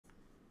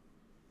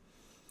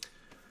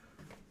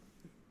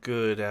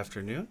Good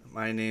afternoon.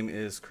 My name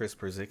is Chris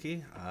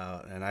Perzicki,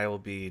 and I will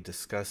be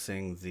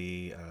discussing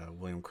the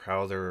William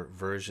Crowther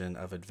version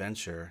of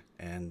adventure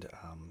and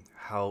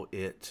how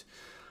it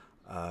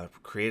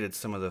created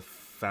some of the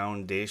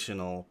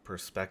foundational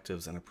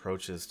perspectives and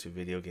approaches to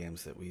video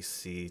games that we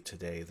see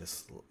today.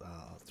 This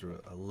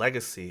through a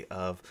legacy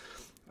of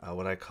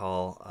what I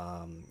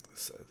call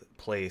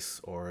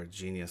place or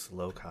genius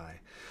loci.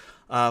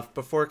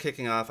 Before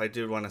kicking off, I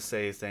did want to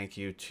say thank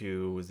you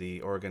to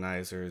the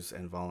organizers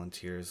and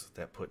volunteers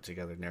that put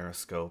together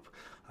Narrascope.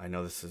 I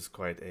know this is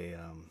quite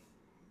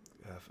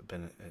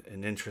been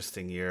an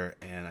interesting year,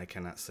 and I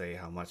cannot say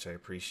how much I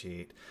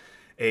appreciate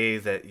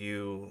that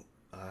you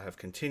have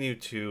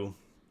continued to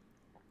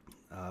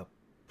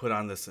put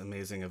on this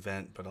amazing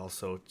event, but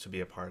also to be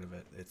a part of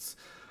it. It's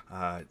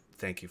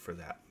thank you for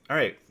that. All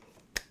right,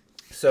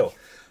 so.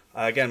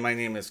 Again, my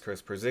name is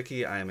Chris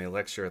Perzicki. I am a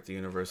lecturer at the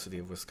University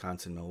of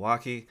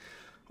Wisconsin-Milwaukee,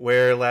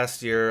 where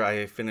last year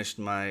I finished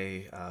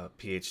my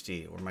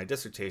PhD, or my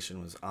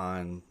dissertation was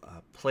on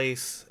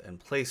place and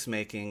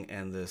placemaking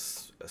and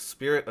this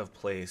spirit of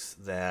place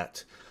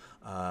that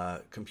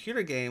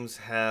computer games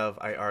have,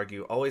 I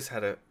argue, always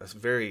had a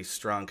very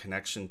strong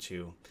connection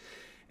to.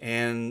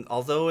 And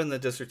although in the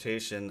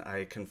dissertation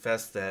I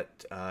confess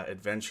that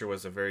adventure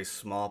was a very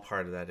small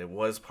part of that, it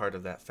was part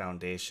of that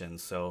foundation.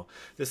 So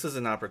this is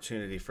an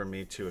opportunity for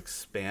me to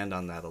expand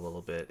on that a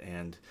little bit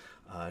and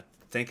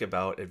think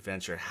about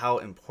adventure, how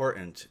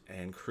important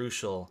and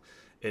crucial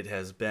it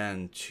has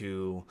been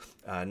to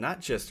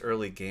not just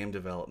early game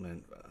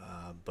development,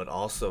 but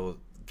also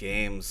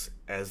games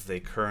as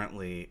they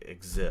currently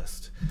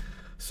exist.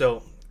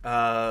 So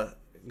I'm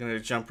going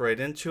to jump right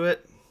into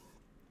it.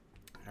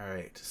 All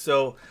right,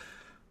 so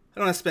I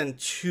don't want to spend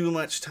too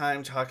much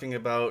time talking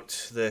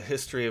about the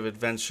history of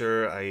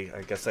adventure.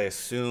 I guess I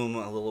assume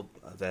a little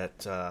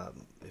that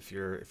if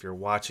you're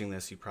watching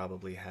this, you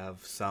probably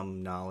have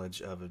some knowledge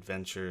of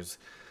adventure's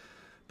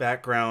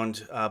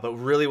background. But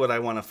really, what I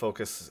want to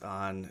focus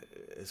on,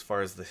 as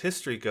far as the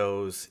history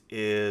goes,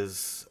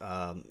 is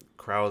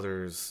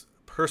Crowther's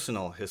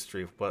personal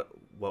history of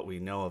what we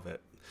know of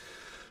it.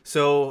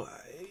 So,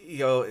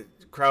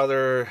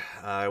 Crowther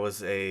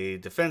was a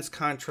defense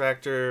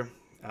contractor.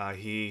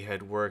 He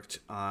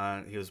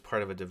was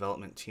part of a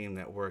development team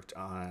that worked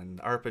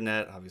on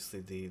ARPANET, obviously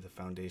the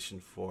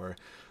foundation for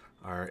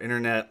our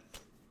internet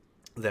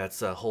that's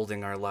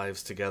holding our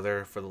lives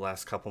together for the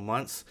last couple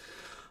months.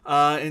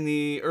 In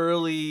the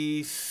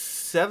early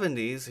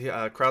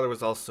 70s, Crowther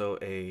was also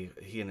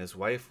he and his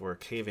wife were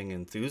caving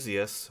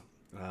enthusiasts.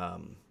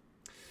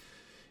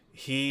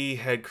 He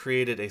had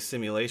created a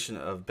simulation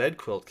of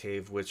Bedquilt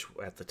Cave, which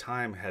at the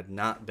time had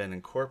not been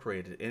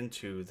incorporated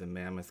into the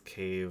Mammoth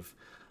Cave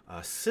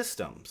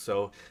system.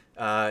 So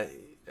I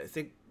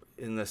think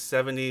in the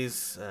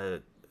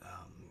 70s,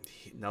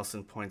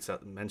 Nelson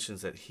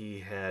mentions that he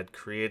had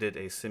created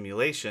a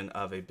simulation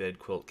of a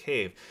Bedquilt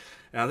Cave.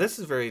 Now this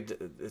is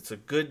it's a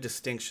good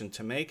distinction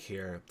to make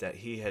here, that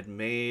he had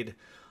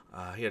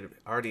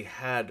already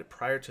had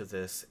prior to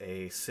this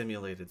a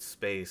simulated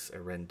space,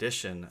 a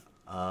rendition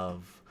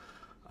of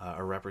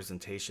a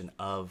representation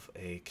of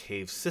a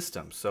cave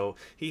system. So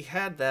he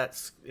had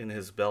that in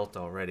his belt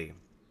already.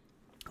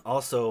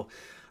 Also,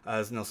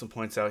 as Nelson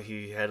points out,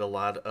 he had a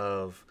lot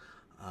of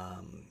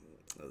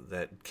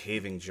that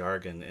caving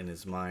jargon in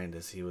his mind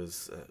as he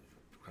was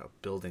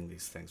building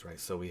these things, right?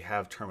 So we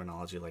have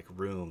terminology like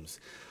rooms.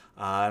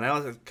 And I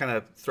want to kind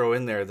of throw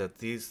in there that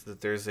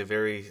there's a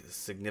very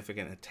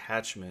significant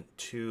attachment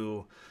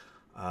to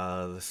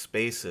the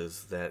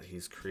spaces that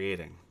he's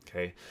creating.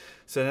 Okay,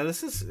 so now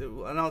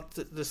and I'll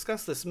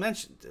discuss this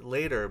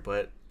later,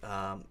 but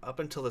up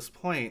until this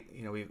point,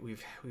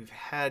 we've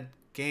had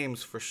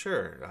games for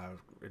sure.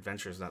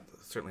 Adventure is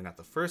certainly not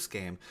the first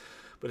game,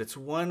 but it's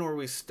one where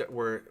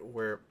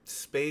where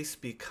space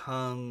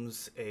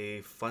becomes a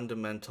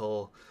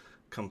fundamental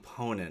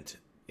component,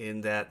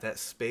 in that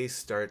space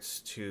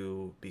starts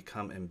to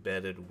become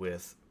embedded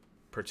with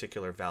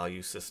particular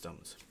value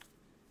systems.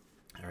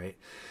 All right.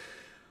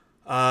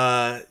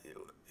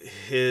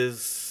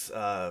 His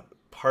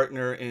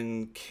partner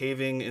in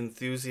caving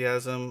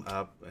enthusiasm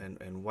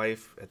and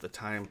wife at the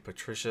time,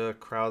 Patricia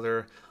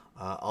Crowther,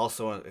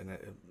 also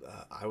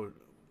I would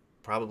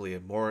probably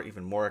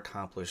even more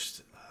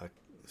accomplished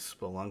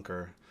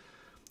spelunker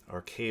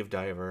or cave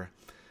diver.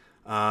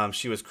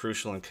 She was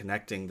crucial in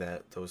connecting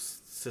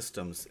those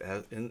systems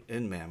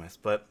in Mammoth,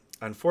 but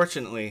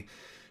unfortunately,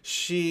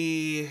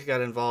 she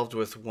got involved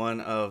with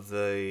one of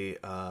the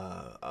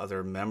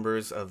other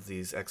members of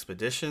these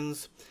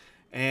expeditions,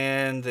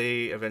 and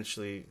they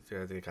eventually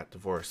they got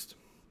divorced.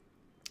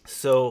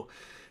 So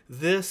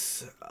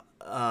this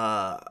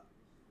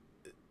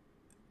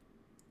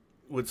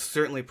would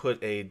certainly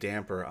put a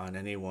damper on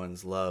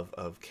anyone's love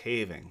of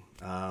caving.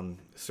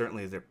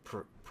 Certainly that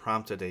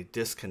prompted a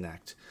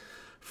disconnect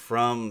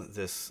from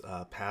this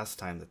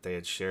pastime that they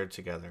had shared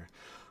together.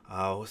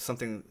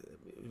 Something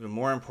even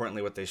more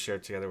importantly, what they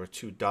shared together were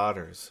two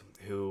daughters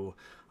who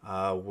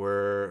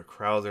were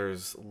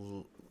Crowther's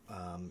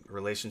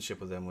relationship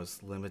with them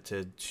was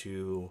limited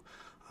to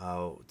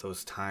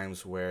those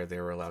times where they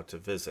were allowed to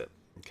visit.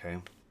 Okay.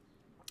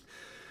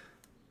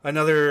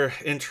 Another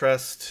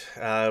interest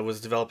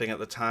was developing at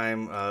the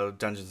time,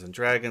 Dungeons and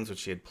Dragons,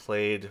 which he had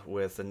played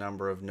with a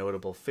number of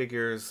notable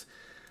figures.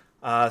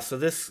 So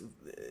this,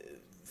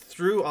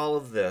 through all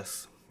of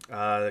this,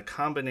 the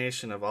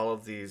combination of all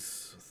of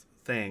these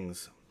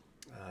things,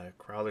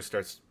 Crowther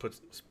starts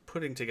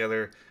putting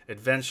together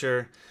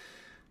adventure.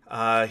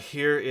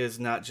 Here is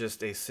not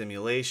just a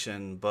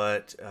simulation,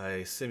 but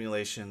a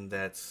simulation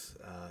that's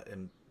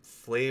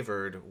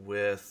flavored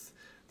with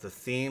the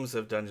themes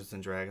of Dungeons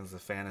and Dragons, the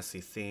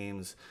fantasy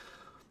themes,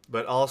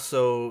 but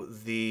also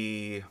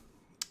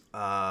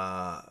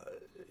but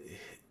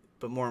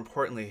more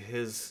importantly,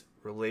 his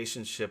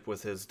relationship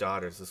with his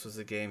daughters. This was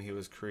a game he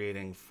was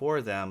creating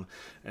for them,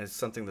 and it's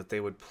something that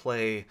they would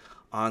play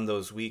on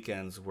those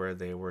weekends where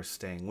they were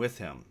staying with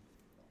him.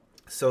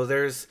 So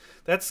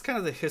that's kind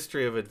of the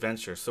history of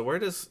adventure. So where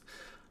does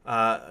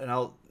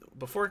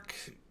before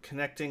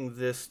connecting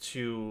this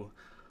to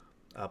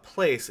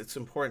place, it's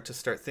important to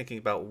start thinking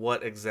about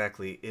what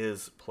exactly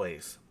is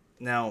place.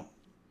 Now,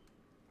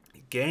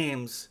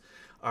 games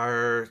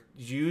are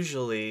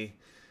usually,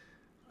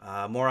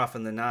 more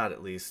often than not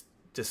at least,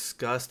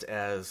 discussed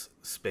as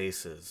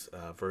spaces,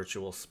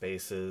 virtual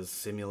spaces,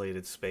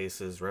 simulated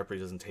spaces,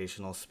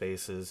 representational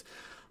spaces.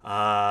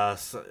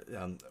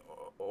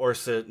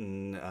 Orset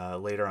and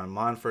later on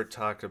Montfort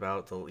talked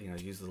about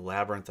use the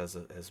labyrinth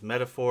as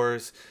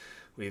metaphors.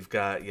 We've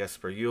got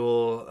Jesper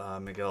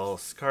Juhl, Miguel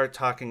Scart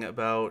talking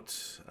about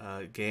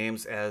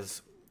games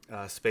as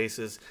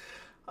spaces.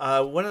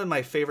 One of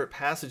my favorite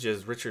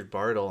passages, Richard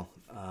Bartle,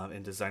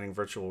 in Designing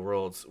Virtual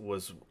Worlds,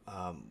 was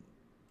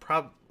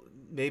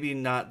maybe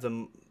not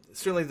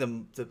certainly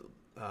the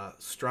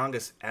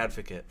strongest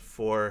advocate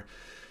for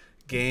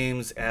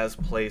games as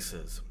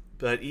places.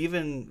 But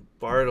even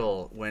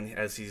Bartle,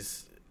 as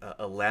he's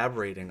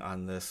elaborating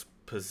on this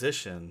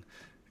position,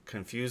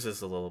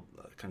 confuses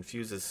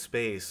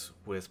space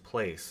with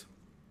place.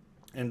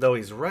 And though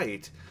he's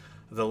right,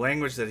 the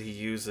language that he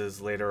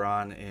uses later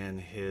on in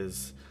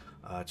his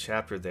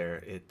chapter there,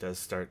 it does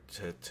start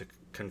to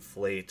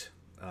conflate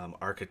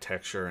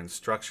architecture and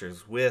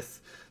structures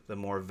with the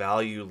more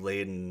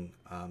value-laden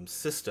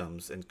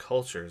systems and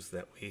cultures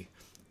that we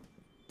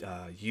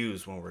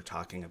use when we're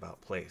talking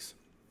about place.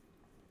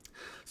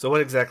 So what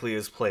exactly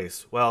is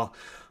place? Well,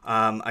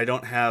 I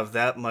don't have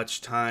that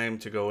much time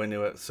to go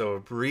into it,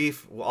 so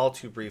all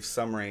too brief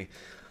summary.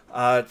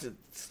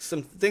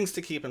 Some things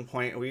to keep in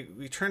point.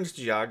 We turn to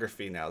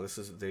geography now.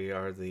 They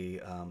are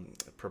the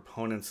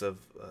proponents of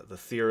the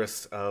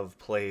theorists of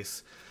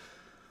place.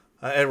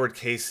 Edward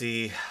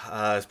Casey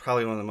is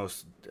probably one of the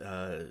most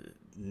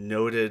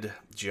noted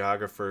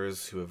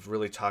geographers who have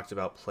really talked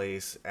about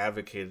place,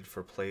 advocated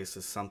for place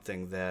as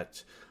something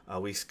that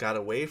we got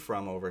away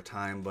from over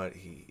time, but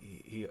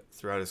he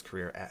throughout his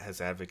career has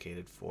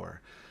advocated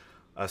for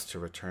us to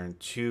return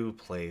to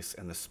place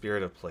and the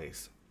spirit of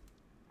place.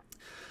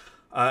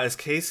 As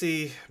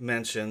Casey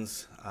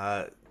mentions,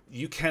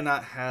 you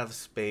cannot have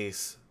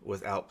space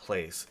without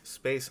place.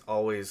 Space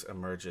always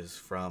emerges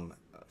from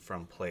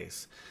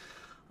place.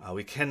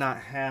 We cannot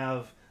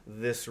have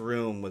this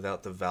room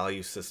without the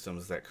value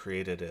systems that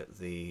created it,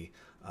 the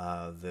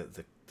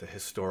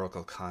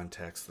historical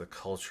context, the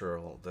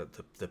cultural,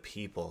 the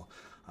people.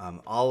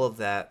 All of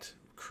that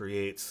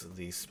creates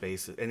the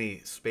space, any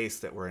space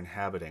that we're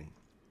inhabiting.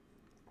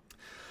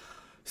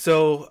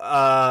 So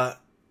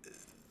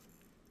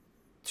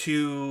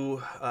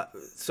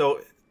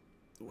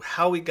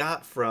how we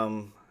got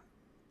from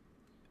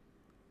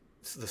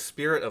the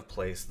spirit of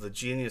place, the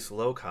genius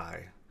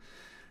loci,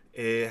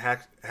 it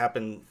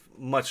happened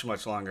much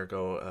longer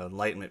ago,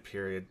 Enlightenment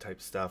period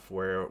type stuff,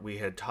 where we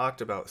had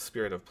talked about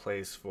spirit of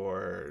place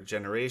for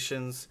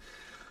generations,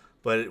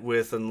 but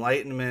with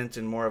Enlightenment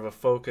and more of a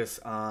focus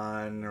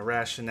on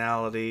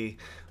rationality,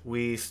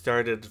 we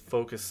started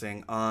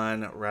focusing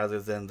on, rather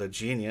than the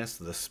genius,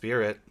 the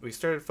spirit, we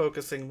started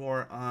focusing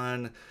more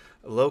on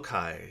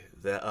loci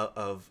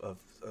of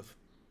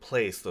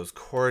place, those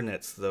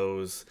coordinates,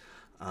 those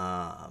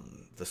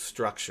the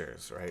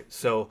structures, right?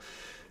 So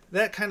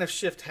that kind of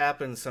shift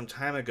happened some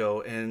time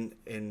ago, and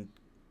in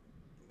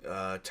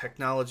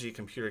technology,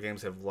 computer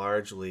games have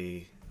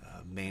largely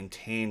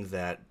maintained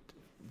that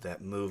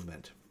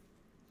movement.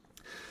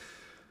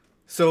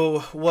 So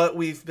what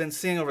we've been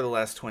seeing over the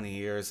last 20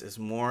 years is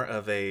more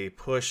of a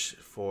push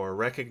for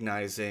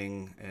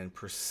recognizing and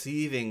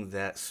perceiving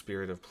that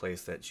spirit of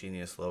place, that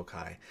genius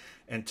loci.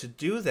 And to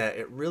do that,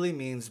 it really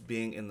means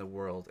being in the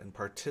world and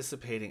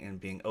participating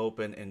and being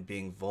open and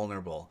being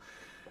vulnerable.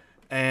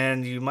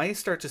 And you might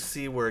start to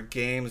see where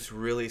games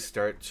really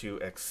start to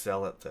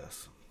excel at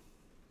this.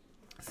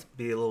 Let's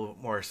be a little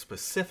more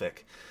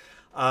specific.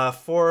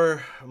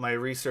 For my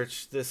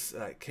research, this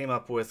came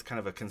up with kind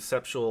of a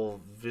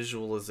conceptual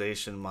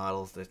visualization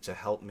model to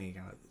help me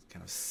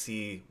kind of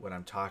see what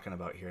I'm talking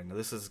about here. Now,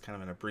 this is kind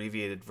of an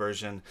abbreviated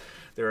version.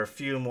 There are a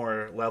few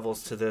more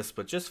levels to this,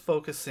 but just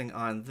focusing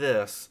on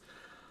this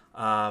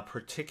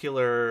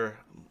particular,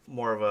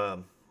 more of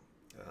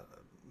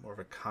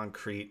a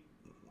concrete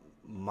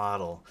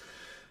model.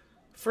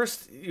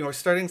 First,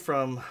 starting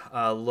from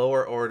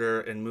lower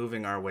order and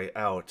moving our way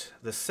out.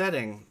 The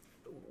setting,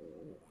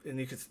 and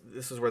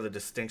this is where the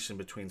distinction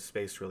between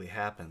space really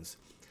happens.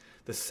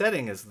 The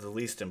setting is the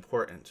least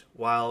important.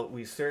 While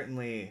we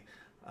certainly,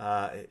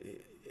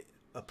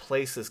 a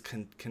place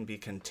can be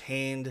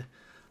contained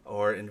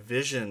or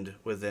envisioned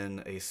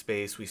within a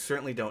space, we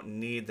certainly don't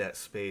need that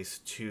space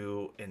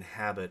to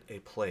inhabit a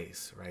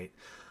place, right?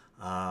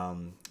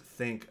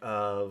 Think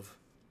of,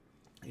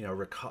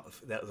 recall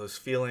those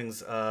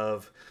feelings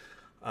of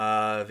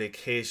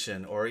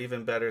vacation, or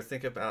even better,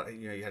 think about,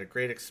 you had a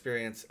great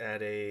experience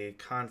at a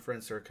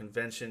conference or a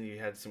convention. You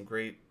had some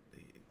great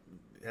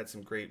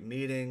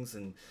meetings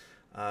and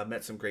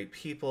met some great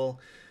people.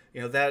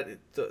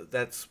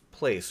 That's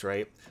place,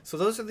 right? So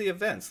those are the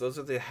events, those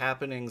are the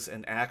happenings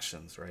and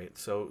actions, right?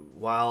 So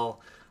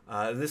while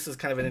this is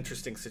kind of an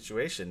interesting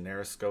situation,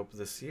 Narrascope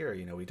this year,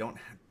 we don't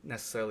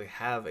necessarily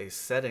have a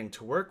setting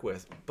to work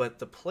with, but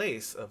the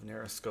place of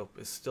Narrascope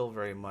is still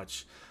very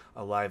much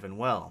alive and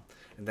well,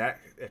 and that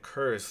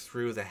occurs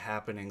through the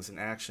happenings and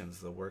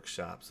actions, the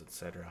workshops,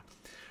 etc.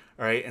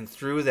 All right, and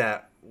through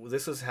that,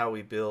 this is how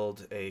we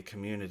build a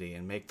community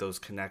and make those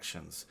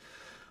connections.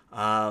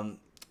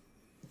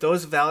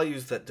 Those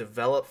values that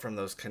develop from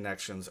those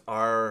connections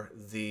are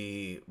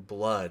the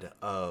blood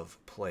of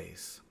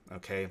place.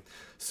 Okay,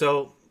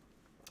 so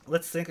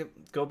let's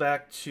go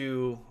back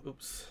to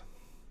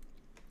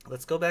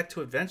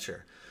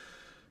adventure.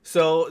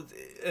 So,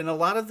 and a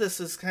lot of this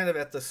is kind of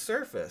at the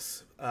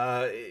surface,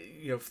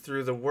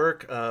 through the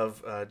work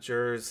of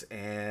Jers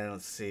and,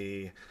 let's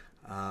see,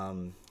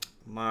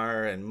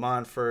 Mar and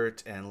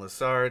Montfort and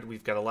Lessard.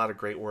 We've got a lot of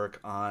great work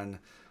on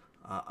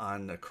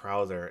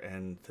Crowther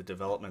and the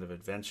development of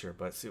adventure.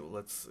 But see,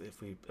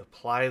 if we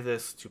apply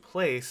this to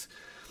place,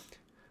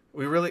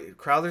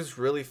 Crowther's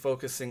really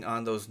focusing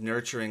on those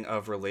nurturing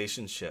of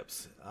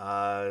relationships.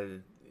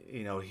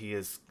 He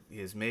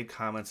has made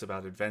comments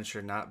about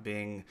adventure not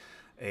being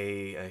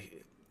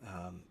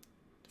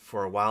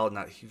for a while,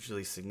 not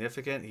hugely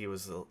significant. He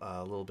was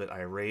a little bit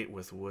irate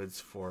with Woods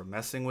for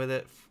messing with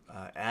it,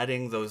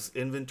 adding those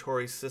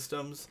inventory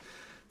systems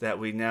that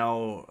we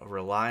now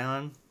rely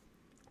on.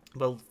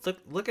 But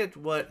look at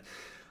what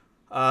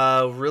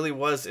really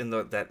was in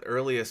that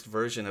earliest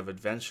version of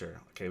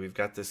adventure. Okay, we've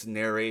got this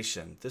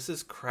narration. This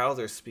is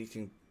Crowther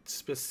speaking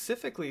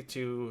specifically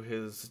to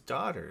his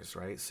daughters,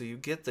 right? So you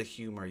get the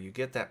humor, you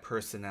get that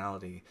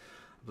personality.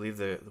 I believe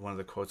one of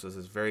the quotes was,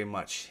 "Is very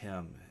much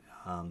him."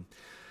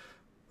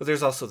 But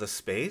there's also the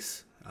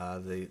space,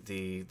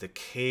 the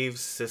cave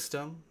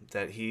system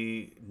that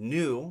he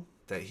knew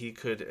that he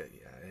could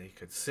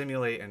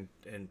simulate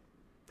and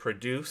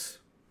produce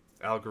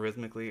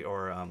algorithmically,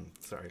 or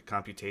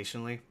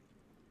computationally.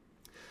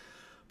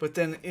 But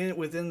then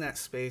within that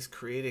space,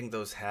 creating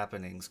those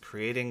happenings,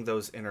 creating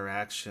those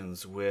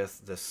interactions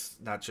with this,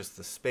 not just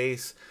the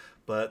space,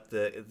 but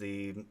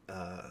the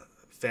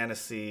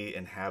fantasy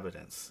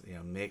inhabitants.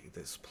 Make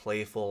this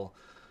playful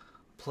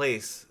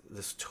place,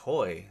 this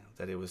toy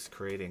that he was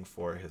creating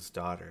for his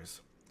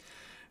daughters.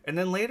 And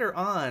then later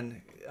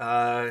on,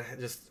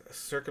 just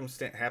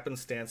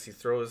happenstance, he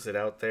throws it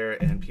out there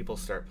and people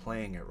start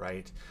playing it,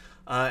 right?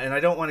 And I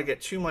don't want to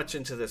get too much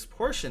into this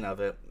portion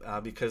of it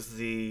because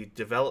the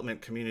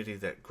development community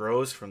that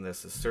grows from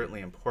this is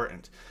certainly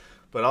important.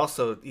 But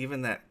also,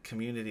 even that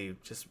community,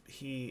 just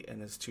he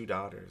and his two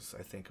daughters,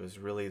 I think was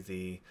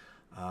really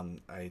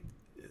I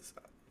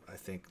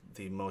think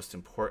the most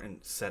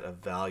important set of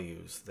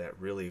values that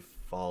really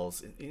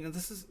falls in,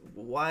 this is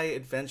why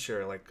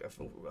adventure,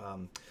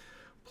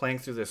 playing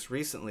through this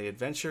recently,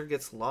 adventure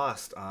gets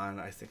lost on,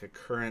 I think, a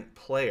current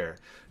player.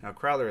 Now,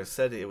 Crowther has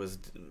said it was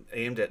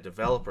aimed at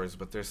developers,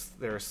 but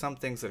there are some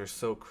things that are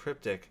so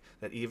cryptic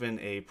that even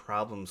a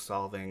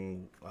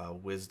problem-solving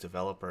whiz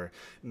developer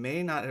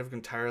may not have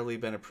entirely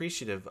been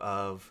appreciative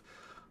of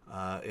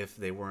if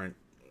they weren't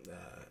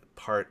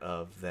part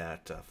of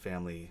that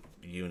family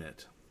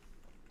unit.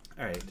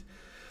 All right.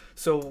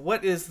 So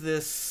what is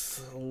this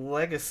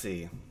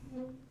legacy?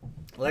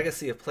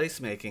 Legacy of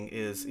placemaking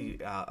is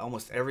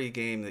almost every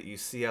game that you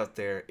see out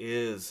there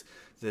is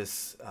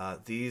this.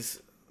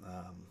 Let's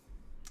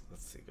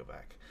see. Go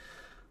back.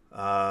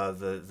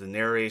 The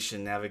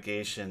narration,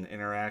 navigation,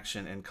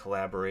 interaction, and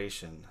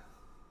collaboration.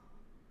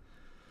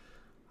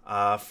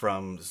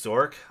 From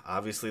Zork,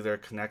 obviously there are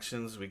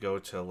connections. We go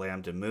to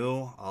Lambda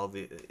Mu.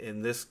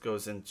 And this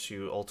goes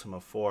into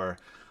Ultima 4.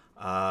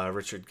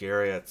 Richard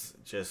Garriott's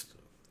just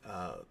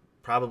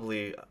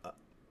probably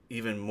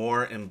even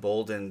more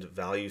emboldened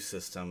value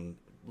system,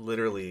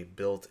 literally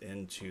built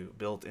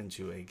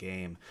into a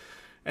game.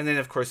 And then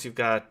of course you've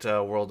got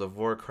World of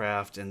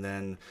Warcraft, and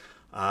then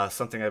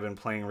something I've been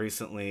playing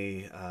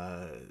recently,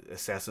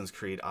 Assassin's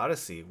Creed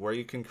Odyssey, where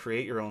you can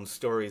create your own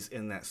stories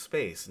in that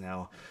space.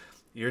 Now,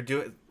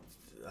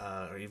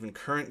 or even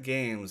current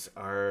games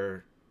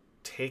are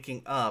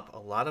taking up a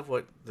lot of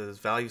what the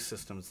value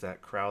systems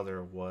that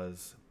Crowther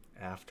was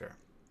after.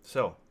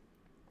 So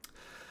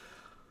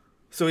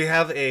we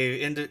have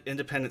a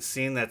independent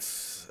scene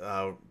that's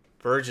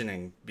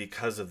burgeoning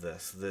because of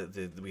this.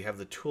 We have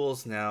the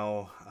tools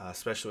now,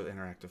 especially with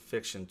interactive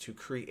fiction, to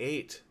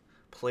create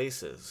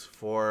places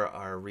for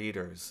our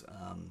readers.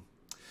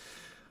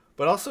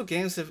 But also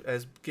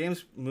as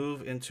games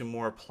move into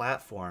more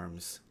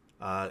platforms,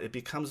 it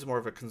becomes more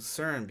of a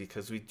concern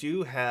because we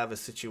do have a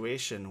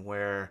situation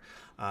where,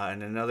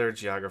 and another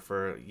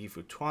geographer,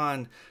 Yifu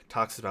Tuan,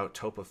 talks about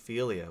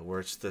topophilia,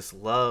 where it's this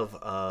love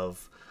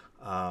of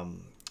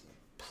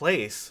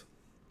place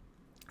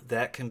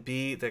that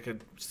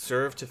could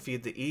serve to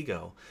feed the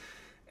ego.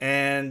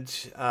 And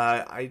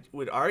I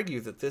would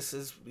argue that this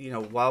is,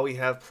 while we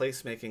have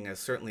placemaking as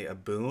certainly a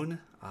boon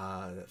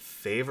that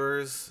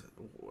favors,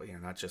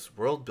 not just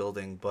world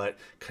building, but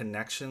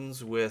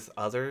connections with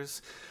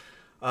others,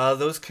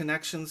 those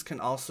connections can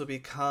also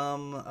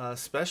become,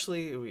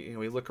 especially,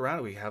 we look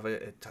around, we have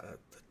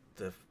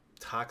the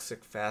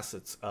toxic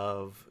facets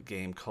of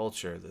game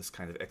culture, this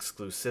kind of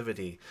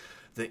exclusivity,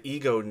 the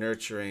ego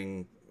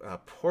nurturing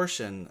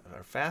portion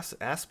or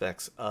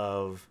aspects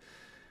of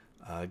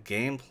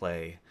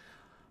gameplay.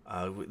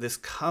 This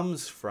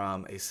comes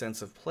from a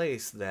sense of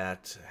place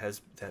that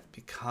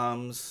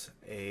becomes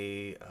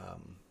a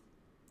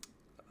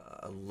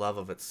love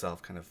of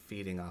itself, kind of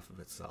feeding off of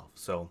itself.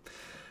 So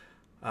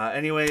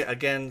anyway,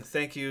 again,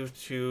 thank you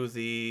to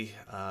the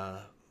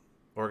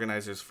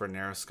organizers for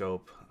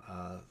Narrascope.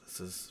 This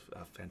is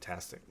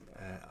fantastic.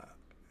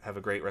 Have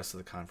a great rest of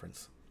the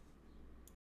conference.